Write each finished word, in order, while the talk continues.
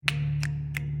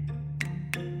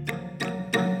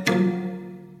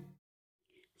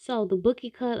So the bookie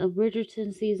cut of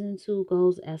Bridgerton season 2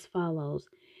 goes as follows.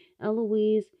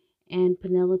 Eloise and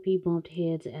Penelope bumped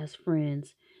heads as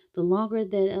friends. The longer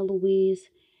that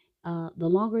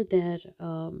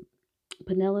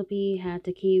Penelope had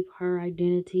to keep her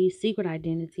secret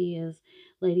identity as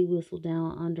Lady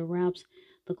Whistledown under wraps,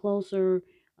 the closer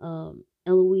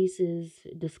Eloise's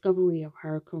discovery of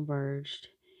her converged.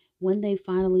 When they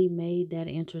finally made that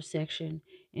intersection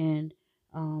and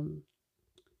um,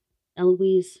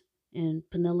 Eloise and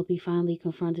Penelope finally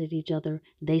confronted each other,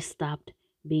 they stopped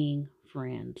being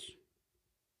friends.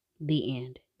 The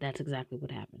end. That's exactly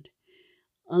what happened.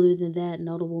 Other than that,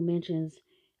 notable mentions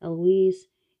Eloise,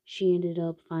 she ended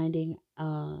up finding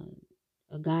a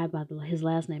guy his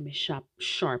last name is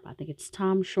Sharp. I think it's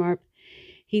Tom Sharp.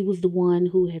 He was the one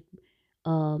who had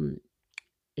um,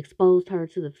 exposed her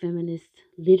to the feminist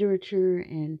literature,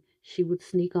 and she would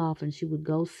sneak off and she would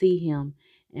go see him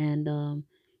and,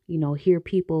 hear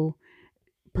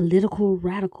political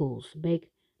radicals make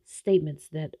statements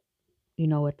that,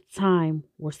 at the time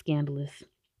were scandalous.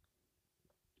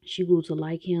 She grew to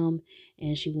like him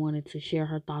and she wanted to share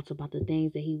her thoughts about the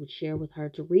things that he would share with her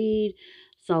to read.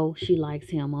 So she likes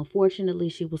him. Unfortunately,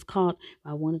 she was caught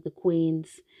by one of the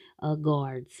queen's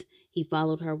guards. He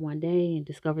followed her one day and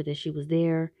discovered that she was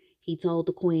there. He told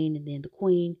the queen, and then the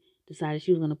queen decided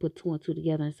she was going to put two and two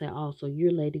together and say, "Oh, so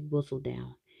you're Lady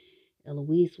Whistledown."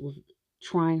 Eloise was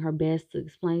trying her best to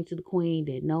explain to the queen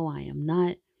that no, I am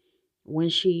not. When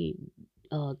she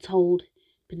told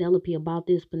Penelope about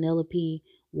this, Penelope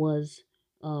was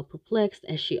perplexed,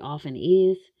 as she often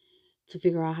is, to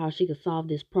figure out how she could solve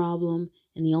this problem.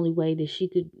 And the only way that she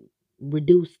could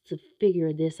reduce to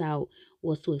figure this out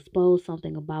was to expose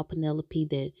something about Penelope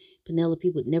that Penelope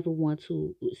would never want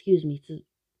to, to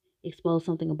expose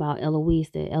something about Eloise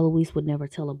that Eloise would never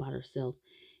tell about herself.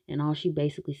 And all she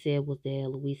basically said was that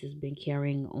Eloise has been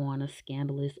carrying on a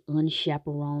scandalous,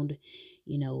 unchaperoned,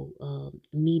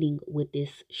 meeting with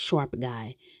this Sharp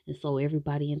guy. And so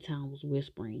everybody in town was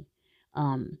whispering.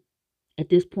 Um, at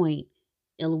this point,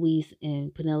 Eloise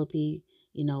and Penelope,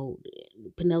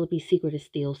 Penelope's secret is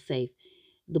still safe.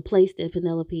 The place that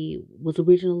Penelope was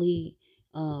originally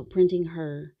printing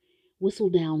her whistle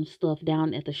down stuff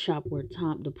down at the shop where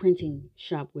the printing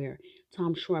shop where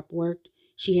Tom Sharp worked,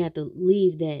 she had to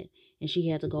leave that and she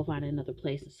had to go find another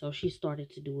place. And so she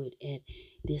started to do it at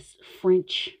this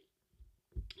French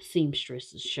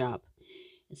seamstress shop.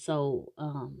 And so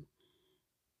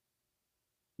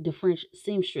the French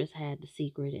seamstress had the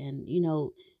secret, and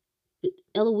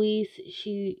Eloise,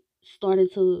 she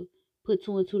started to put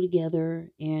two and two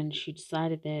together, and she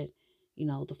decided that,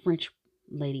 the French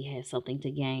lady had something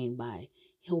to gain by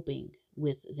helping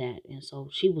with that. And so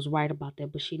she was right about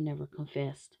that, but she never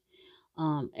confessed.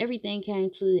 Everything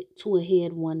came to a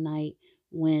head one night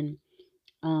when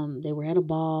they were at a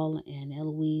ball, and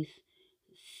Eloise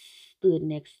stood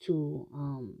next to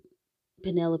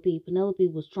Penelope. Penelope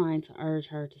was trying to urge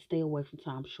her to stay away from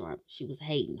Tom Sharp. She was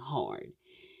hating hard.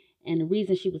 And the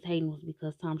reason she was hating was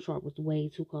because Tom Sharp was way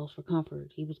too close for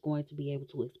comfort. He was going to be able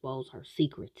to expose her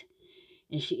secret.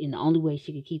 And the only way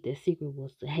she could keep that secret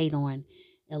was to hate on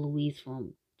Eloise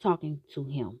from talking to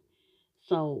him.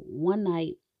 So one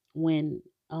night when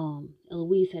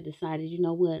Eloise had decided, you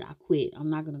know what, I quit. I'm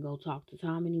not gonna go talk to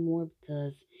Tom anymore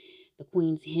because the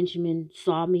Queen's henchman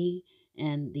saw me,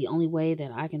 and the only way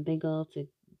that I can think of to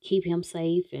keep him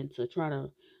safe and to try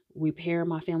to repair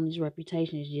my family's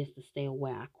reputation is just to stay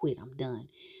away. I quit. I'm done.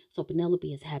 So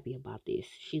Penelope is happy about this.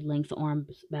 She links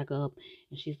arms back up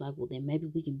and she's like, well, then maybe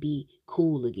we can be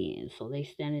cool again. So they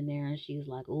standing there and she's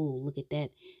like, oh, look at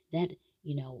that,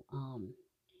 you know, um,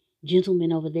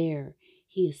 gentleman over there.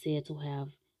 He is said to have,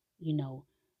 you know,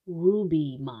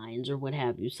 ruby mines or what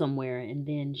have you somewhere. And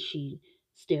then she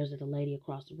stares at the lady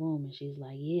across the room and she's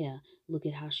like, yeah, look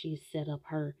at how she's set up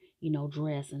her,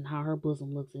 dress and how her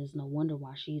bosom looks. And it's no wonder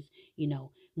why she's,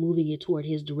 moving it toward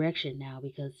his direction now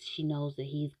because she knows that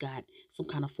he's got some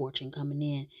kind of fortune coming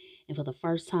in. And for the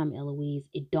first time,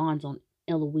 it dawns on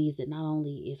Eloise that not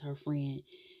only is her friend,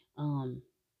 um,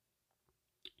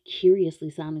 curiously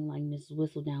sounding like Mrs.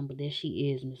 Whistledown, but that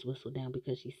she is Miss Whistledown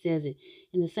because she says it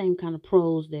in the same kind of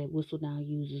prose that Whistledown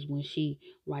uses when she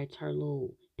writes her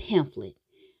little pamphlet.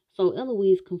 So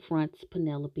Eloise confronts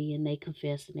Penelope and they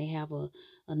confess and they have a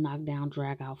knockdown,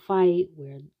 drag out fight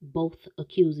where both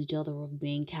accuse each other of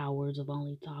being cowards, of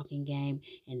only talking game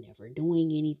and never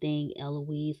doing anything.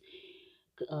 Eloise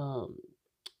um,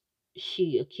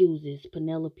 she accuses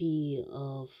Penelope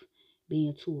of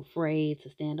being too afraid to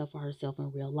stand up for herself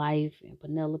in real life, and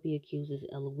Penelope accuses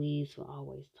Eloise for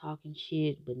always talking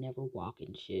shit but never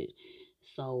walking shit.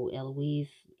 So Eloise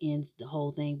ends the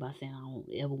whole thing by saying, I don't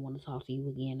ever want to talk to you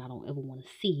again. I don't ever want to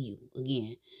see you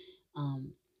again.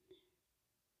 Um,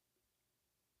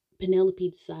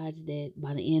 Penelope decides that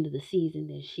by the end of the season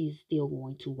that she's still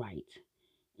going to write.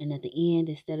 And at the end,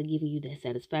 instead of giving you that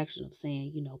satisfaction of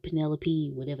saying,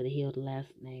 Penelope, whatever the hell the last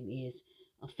name is,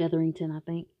 Featherington, I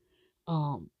think,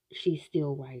 she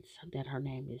still writes that her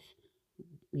name is,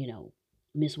 you know,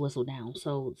 Miss Whistledown.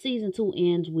 So season 2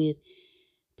 ends with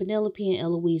Penelope and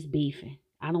Eloise beefing.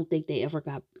 I don't think they ever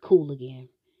got cool again.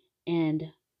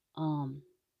 And um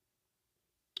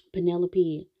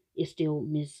Penelope is still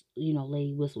Miss,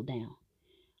 Lady Whistledown.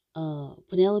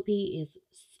 Penelope is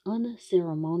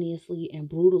unceremoniously and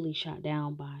brutally shot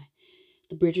down by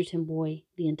the Bridgerton boy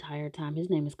the entire time. His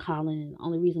name is Colin, and the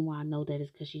only reason why I know that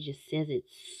is because she just says it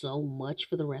so much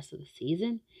for the rest of the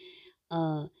season.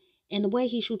 Uh, and the way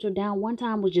he shoots her down one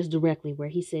time was just directly where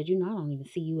he said, I don't even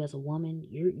see you as a woman.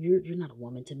 You're not a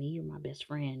woman to me. You're my best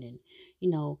friend. And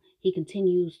he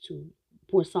continues to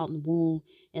pour salt in the wound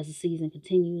as the season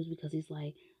continues because he's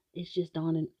like, it's just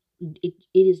dawning. It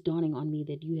is dawning on me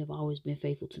that you have always been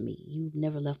faithful to me. You've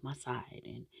never left my side.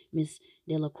 And Miss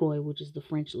Delacroix, which is the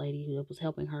French lady who was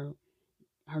helping her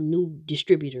new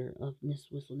distributor of Miss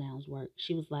Whistledown's work.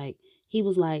 He was like, she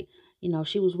was right.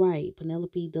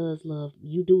 Penelope does love,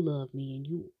 you do love me, and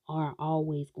you are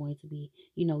always going to be,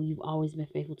 you've always been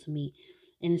faithful to me.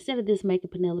 And instead of this making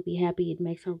Penelope happy, it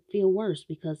makes her feel worse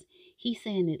because he's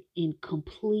saying it in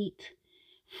complete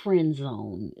friend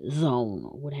zone,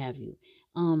 or what have you.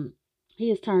 He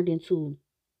has turned into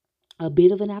a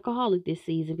bit of an alcoholic this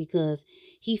season because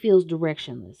he feels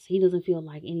directionless. He doesn't feel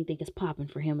like anything is popping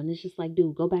for him. And it's just like,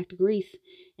 dude, go back to Greece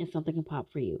and something can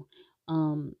pop for you.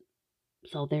 Um,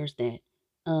 so there's that.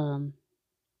 Um,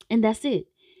 and that's it.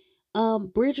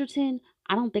 Bridgerton,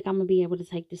 I don't think I'm gonna be able to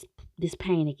take this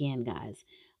pain again, guys.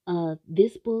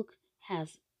 This book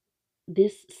has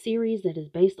this series that is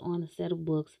based on a set of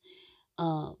books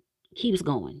uh keeps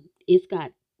going. It's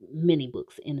got many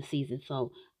books in the season,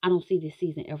 so I don't see this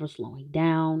season ever slowing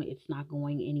down. It's not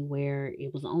going anywhere.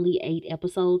 It was only 8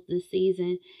 episodes this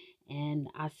season, and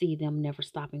I see them never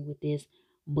stopping with this,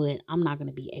 but I'm not going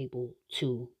to be able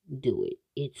to do it.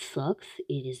 It sucks.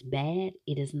 It is bad.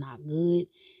 It is not good.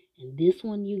 And this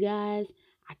one, you guys,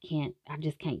 I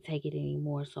just can't take it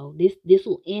anymore. So this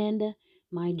will end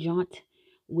my jaunt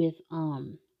with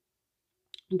Bridgerton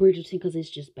because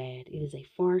it's just bad. It is a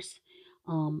farce.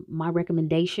 My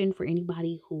recommendation for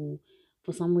anybody who,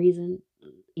 for some reason,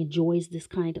 enjoys this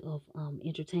kind of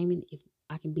entertainment, if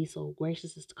I can be so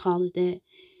gracious as to call it that,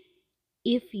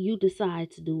 if you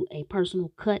decide to do a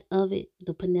personal cut of it,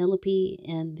 the Penelope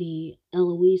and the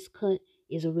Eloise cut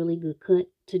is a really good cut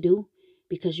to do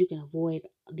because you can avoid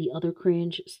the other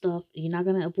cringe stuff. You're not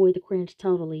going to avoid the cringe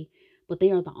totally, but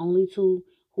they are the only two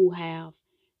who have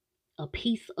a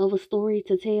piece of a story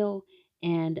to tell,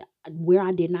 and where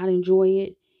I did not enjoy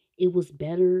it, it was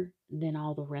better than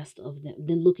all the rest of them,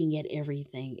 than looking at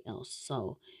everything else.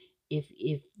 So if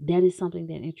that is something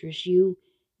that interests you,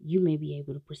 you may be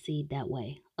able to proceed that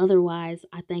way. Otherwise,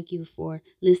 I thank you for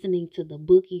listening to the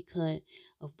bookie cut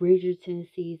of Bridgerton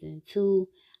season 2.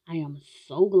 I am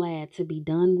so glad to be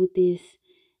done with this,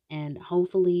 and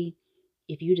hopefully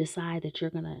if you decide that you're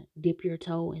going to dip your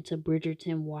toe into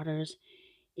Bridgerton waters,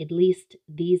 at least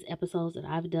these episodes that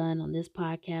I've done on this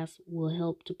podcast will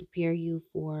help to prepare you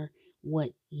for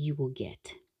what you will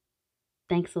get.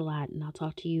 Thanks a lot, and I'll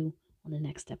talk to you on the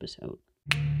next episode.